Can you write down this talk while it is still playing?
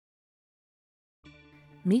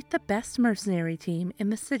Meet the best mercenary team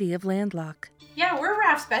in the city of Landlock. Yeah, we're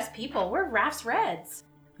Raph's best people. We're Raph's Reds.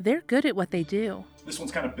 They're good at what they do. This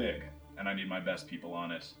one's kind of big, and I need my best people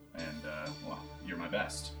on it. And, well, you're my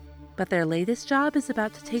best. But their latest job is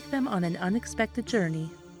about to take them on an unexpected journey.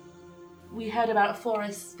 We heard about a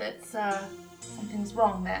forest that's, something's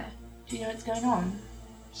wrong there. Do you know what's going on?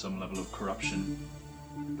 Some level of corruption.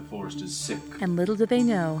 The forest is sick. And little do they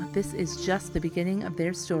know, this is just the beginning of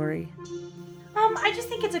their story. I just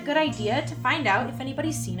think it's a good idea to find out if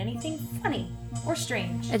anybody's seen anything funny or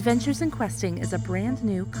strange. Adventures in Questing is a brand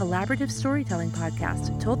new collaborative storytelling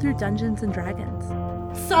podcast told through Dungeons & Dragons.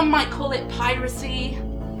 Some might call it piracy.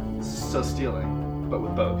 So stealing, but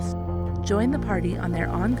with bows. Join the party on their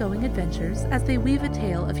ongoing adventures as they weave a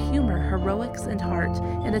tale of humor, heroics, and heart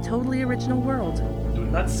in a totally original world. Do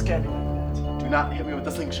not scare me like that. Do not hit me with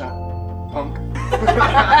the slingshot, punk.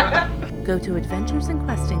 Go to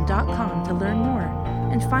adventuresinquesting.com to learn more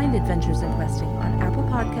and find Adventures in Questing on Apple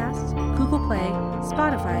Podcasts, Google Play,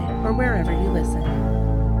 Spotify, or wherever you listen.